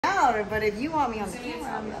water, but if you want me on the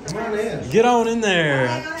camera, get on in there.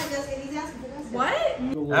 go ahead, Jessica. He's asking for this.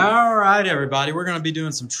 What? All right, everybody. We're going to be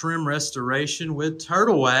doing some trim restoration with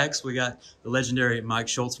Turtle Wax. We got the legendary Mike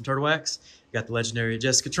Schultz from Turtle Wax. We got the legendary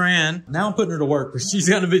Jessica Tran. Now I'm putting her to work because she's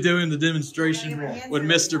going to be doing the demonstration with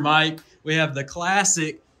Mr. Mike. We have the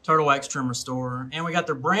classic Turtle Wax Trim Restorer, and we got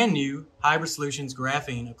their brand new Hybrid Solutions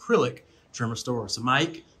Graphene Acrylic Trim Restorer. So,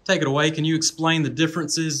 Mike, take it away. Can you explain the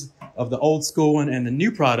differences of the old school one and the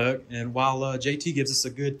new product, and while JT gives us a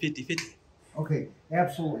good 50-50? Okay,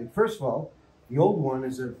 absolutely. First of all, the old one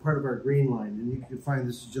is a part of our green line, and you can find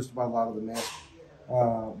this just about a lot of the mass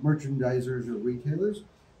merchandisers or retailers.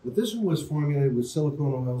 But this one was formulated with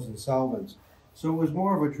silicone oils and solvents, so it was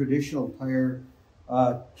more of a traditional tire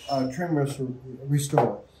trim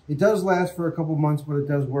restorer. It does last for a couple months, but it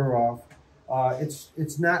does wear off.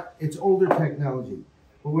 It's older technology.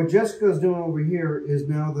 But what Jessica's doing over here is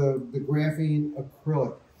now the graphene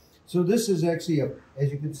acrylic. So this is actually,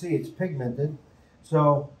 as you can see, it's pigmented.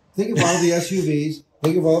 So think of all the SUVs.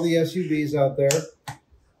 Think of all the SUVs out there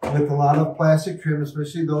with a lot of plastic trim,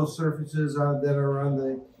 especially those surfaces that are on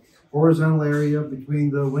the horizontal area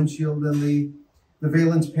between the windshield and the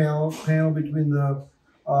valence panel between the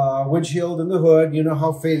windshield and the hood. You know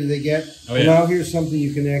how faded they get. Oh, yeah. Now here's something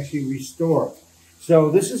you can actually restore.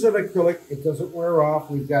 So this is an acrylic. It doesn't wear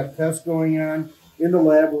off. We've got tests going on in the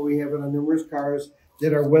lab where we have it on numerous cars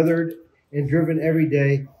that are weathered and driven every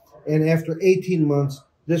day. And after 18 months,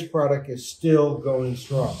 this product is still going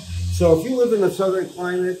strong. So if you live in a southern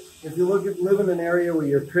climate, if you live in an area where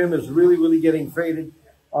your trim is really, really getting faded,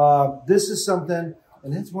 this is something,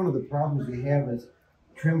 and that's one of the problems we have is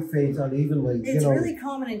trim fades unevenly. It's really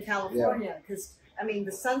common in California because, I mean,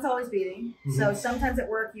 the sun's always beating. So sometimes at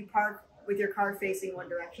work you park with your car facing one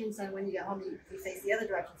direction. So when you get home, you face the other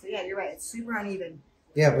direction. So yeah, you're right. It's super uneven.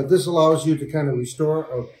 Yeah, but this allows you to kind of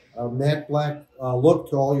restore a matte black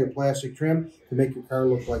look to all your plastic trim to make your car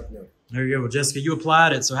look like new. There you go. Well, Jessica, you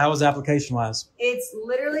applied it. So how was application-wise? It's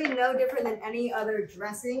literally no different than any other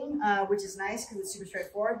dressing, which is nice because it's super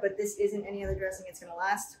straightforward, but this isn't any other dressing it's going to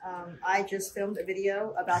last. I just filmed a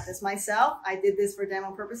video about this myself. I did this for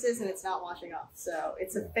demo purposes, and it's not washing off. So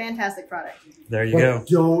it's a fantastic product. There you go.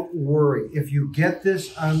 Don't worry. If you get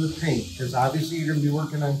this on the paint, because obviously you're going to be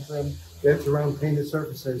working on trim that's around painted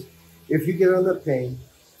surfaces. If you get on the paint,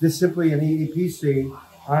 this is simply an EPC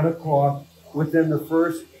on a cloth. Within the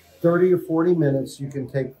first 30 or 40 minutes, you can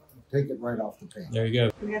take it right off the paint. There you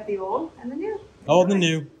go. We got the old and the new. Old and the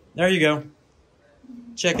new. There you go.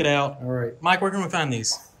 Check it out. All right. Mike, where can we find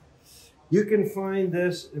these? You can find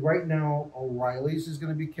this right now. O'Reilly's is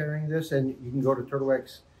going to be carrying this, and you can go to Turtle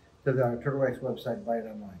Wax, to the Turtle Wax website and buy it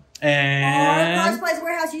online. And Supplies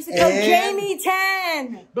Warehouse used to code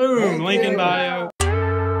Jamie10. Boom, link in bio.